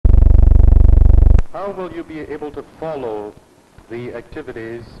How will you be able to follow the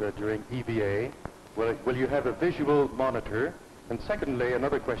activities during EVA? Will you have a visual monitor? And secondly,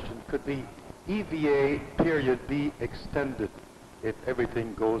 another question, could the EVA period be extended if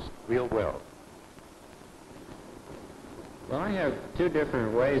everything goes real well? Well, I have two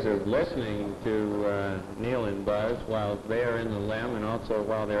different ways of listening to Neil and Buzz while they are in the LEM and also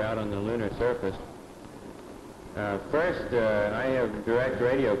while they're out on the lunar surface. First, I have direct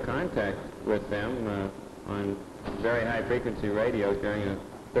radio contact with them on very high-frequency radio during a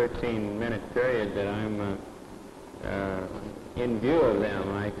 13-minute period that I'm in view of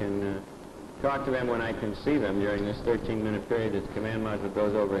them. I can talk to them when I can see them during this 13-minute period that the command module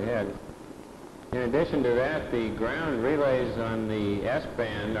goes overhead. In addition to that, the ground relays on the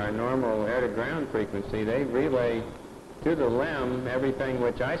S-band, our normal air-to-ground frequency, they relay to the LEM everything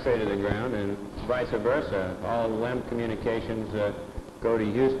which I say to the ground and vice versa. All LEM communications go to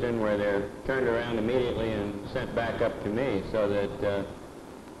Houston where they're turned around immediately and sent back up to me so that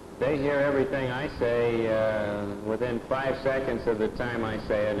they hear everything I say within 5 seconds of the time I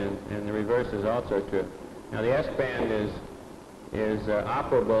say it, and the reverse is also true. Now the S-band is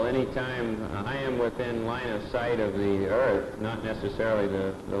operable anytime I am within line of sight of the Earth, not necessarily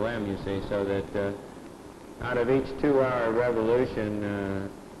the LEM, you see, so that out of each 2-hour revolution,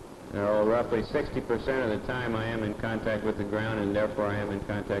 roughly 60% of the time I am in contact with the ground, and therefore I am in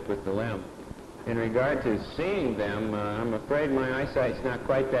contact with the LEM. In regard to seeing them, I'm afraid my eyesight's not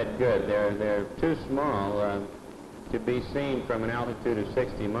quite that good. They're too small to be seen from an altitude of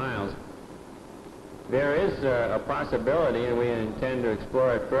 60 miles. There is a possibility, and we intend to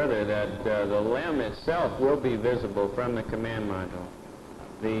explore it further, that the LEM itself will be visible from the command module.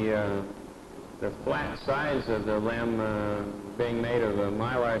 The flat sides of the LEM being made of a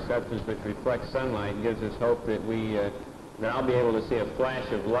mylar substance which reflects sunlight gives us hope that that I'll be able to see a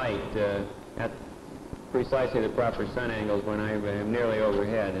flash of light at precisely the proper sun angles when I am nearly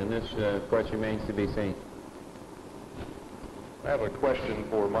overhead, and this, of course, remains to be seen. I have a question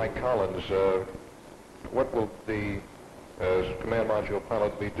for Mike Collins. What will the command module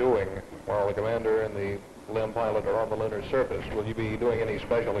pilot be doing while the commander and the LEM pilot are on the lunar surface? Will you be doing any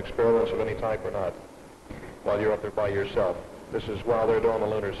special experiments of any type or not while you're up there by yourself? This is while they're on the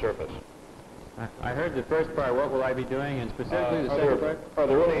lunar surface. I heard the first part, what will I be doing, and specifically the second part? Are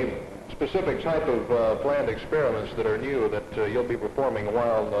there any specific type of planned experiments that are new that you'll be performing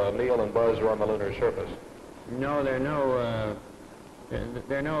while Neil and Buzz are on the lunar surface? No, there are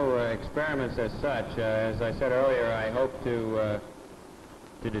no experiments as such. As I said earlier, I hope to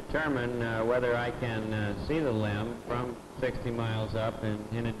determine whether I can see the LEM from 60 miles up, and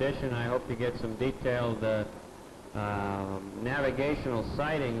in addition, I hope to get some detailed navigational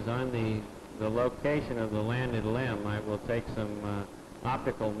sightings on the location of the landed LEM. I will take some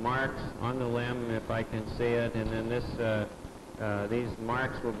optical marks on the LEM if I can see it, and then these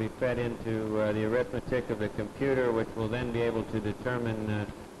marks will be fed into the arithmetic of the computer, which will then be able to determine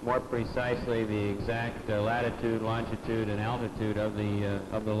more precisely the exact latitude, longitude, and altitude of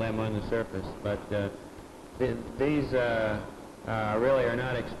the LEM on the surface. But these really are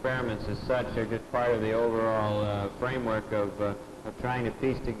not experiments as such. They're just part of the overall framework of trying to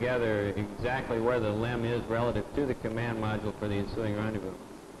piece together exactly where the LEM is relative to the command module for the ensuing rendezvous.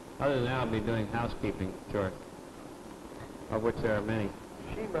 Other than that, I'll be doing housekeeping chores, of which there are many.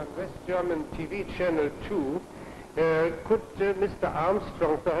 Schiemann, West German TV Channel 2. Could Mr.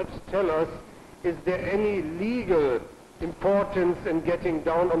 Armstrong perhaps tell us, is there any legal importance in getting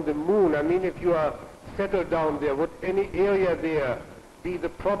down on the moon? I mean, if you are settled down there, would any area there be the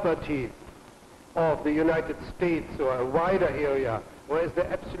property of the United States or a wider area, or is there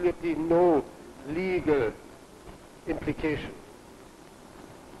absolutely no legal implication?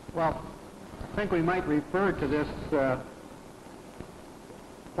 Well, I think we might refer to this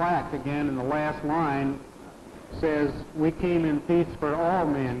plaque again in the last line. Says, "We came in peace for all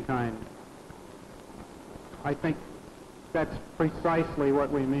mankind." I think that's precisely what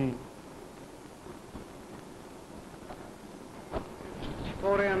we mean.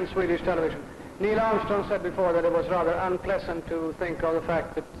 4am Swedish television. Neil Armstrong said before that it was rather unpleasant to think of the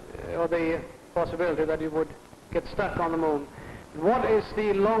fact that, or the possibility that you would get stuck on the moon. What is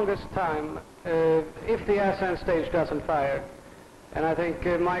the longest time if the ascent stage doesn't fire? And I think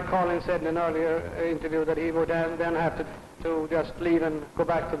Mike Collins said in an earlier interview that he would then have to just leave and go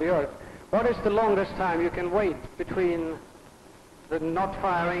back to the Earth. What is the longest time you can wait between the not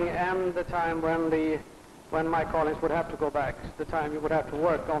firing and the time when Mike Collins would have to go back, the time you would have to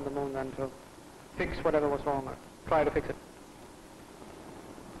work on the moon then to fix whatever was wrong or try to fix it?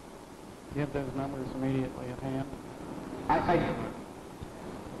 You have those numbers immediately at hand.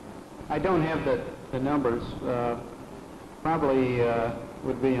 I don't have the numbers. Probably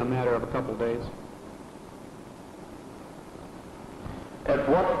would be a matter of a couple days. At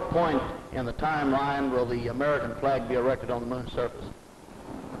what point in the timeline will the American flag be erected on the moon's surface?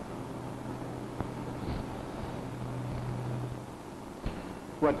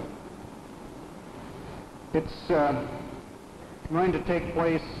 What it's going to take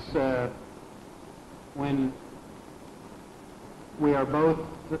place when we are both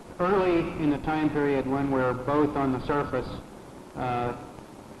early in the time period when we're both on the surface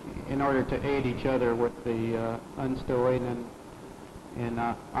in order to aid each other with the unstowing and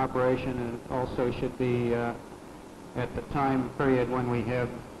operation, and it also should be at the time period when we have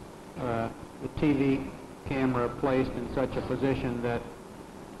the TV camera placed in such a position that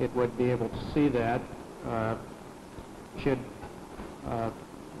it would be able to see that. I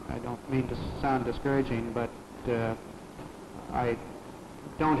don't mean to sound discouraging, but I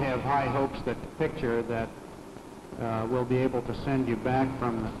don't have high hopes that the picture that we'll be able to send you back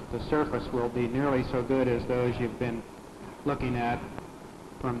from the surface will be nearly so good as those you've been looking at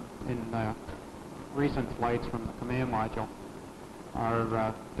in recent flights from the command module.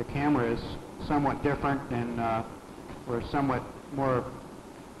 The camera is somewhat different, and we're somewhat more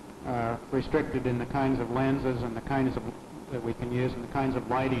restricted in the kinds of lenses and the kinds of that we can use and the kinds of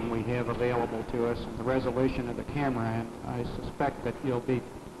lighting we have available to us and the resolution of the camera, and I suspect that you'll be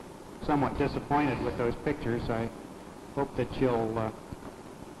somewhat disappointed with those pictures. I hope that you'll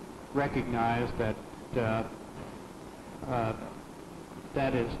recognize that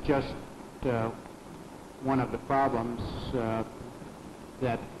that is just one of the problems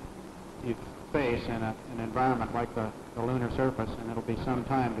that you face in an environment like the lunar surface, and it'll be some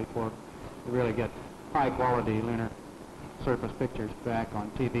time before we really get high-quality lunar surface pictures back on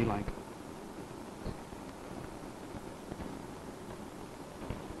TV link.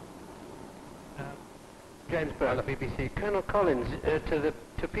 James Burr, the BBC. Colonel Collins,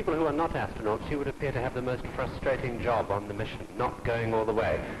 to people who are not astronauts, you would appear to have the most frustrating job on the mission, not going all the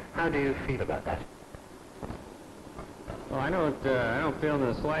way. How do you feel about that? Well, I don't feel in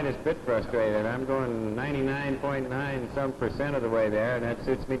the slightest bit frustrated. I'm going 99.9 some % of the way there, and that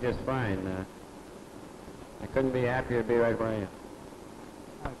suits me just fine. I couldn't be happier to be right where I am.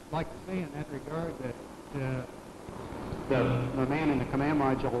 I'd like to say in that regard that the man in the command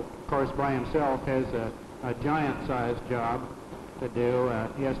module, of course, by himself has a giant-sized job to do.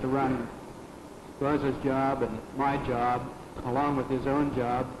 He has to run Buzz's job and my job along with his own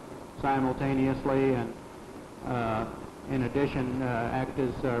job simultaneously, and in addition act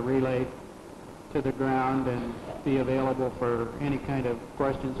as a relay to the ground and be available for any kind of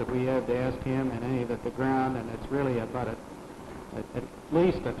questions that we have to ask him and any at the ground. And it's really about at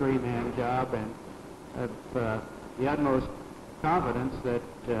least a three-man job, and of the utmost confidence that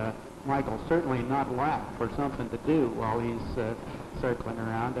Michael's certainly not lack for something to do while he's circling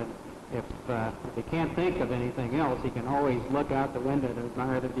around, and if he can't think of anything else, he can always look out the window to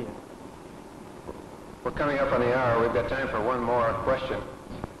admire the view. We're coming up on the hour. We've got time for one more question.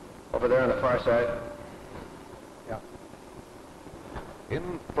 Over there on the far side. Yeah.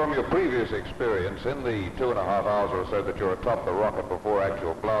 From your previous experience, in the 2.5 hours or so that you're atop the rocket before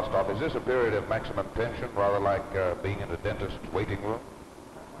actual blast-off, is this a period of maximum tension, rather like being in a dentist's waiting room?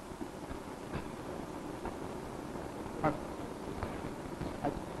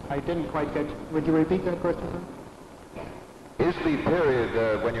 I didn't quite catch. Would you repeat that question, sir? Is the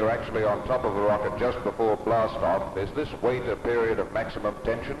period when you're actually on top of the rocket just before blast-off, is this wait a period of maximum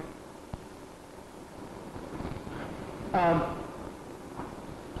tension?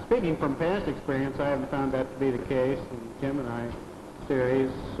 Speaking from past experience, I haven't found that to be the case. In Gemini series,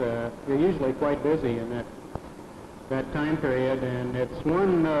 you're usually quite busy in that time period, and it's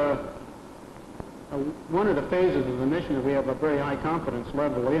one of the phases of the mission that we have a very high confidence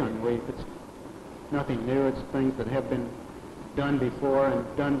level in. It's nothing new. It's things that have been done before and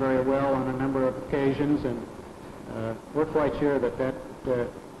done very well on a number of occasions, and we're quite sure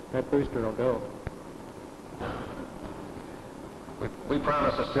that booster will go. We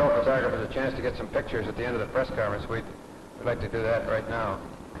promised the still photographers a chance to get some pictures at the end of the press conference. We'd like to do that right now.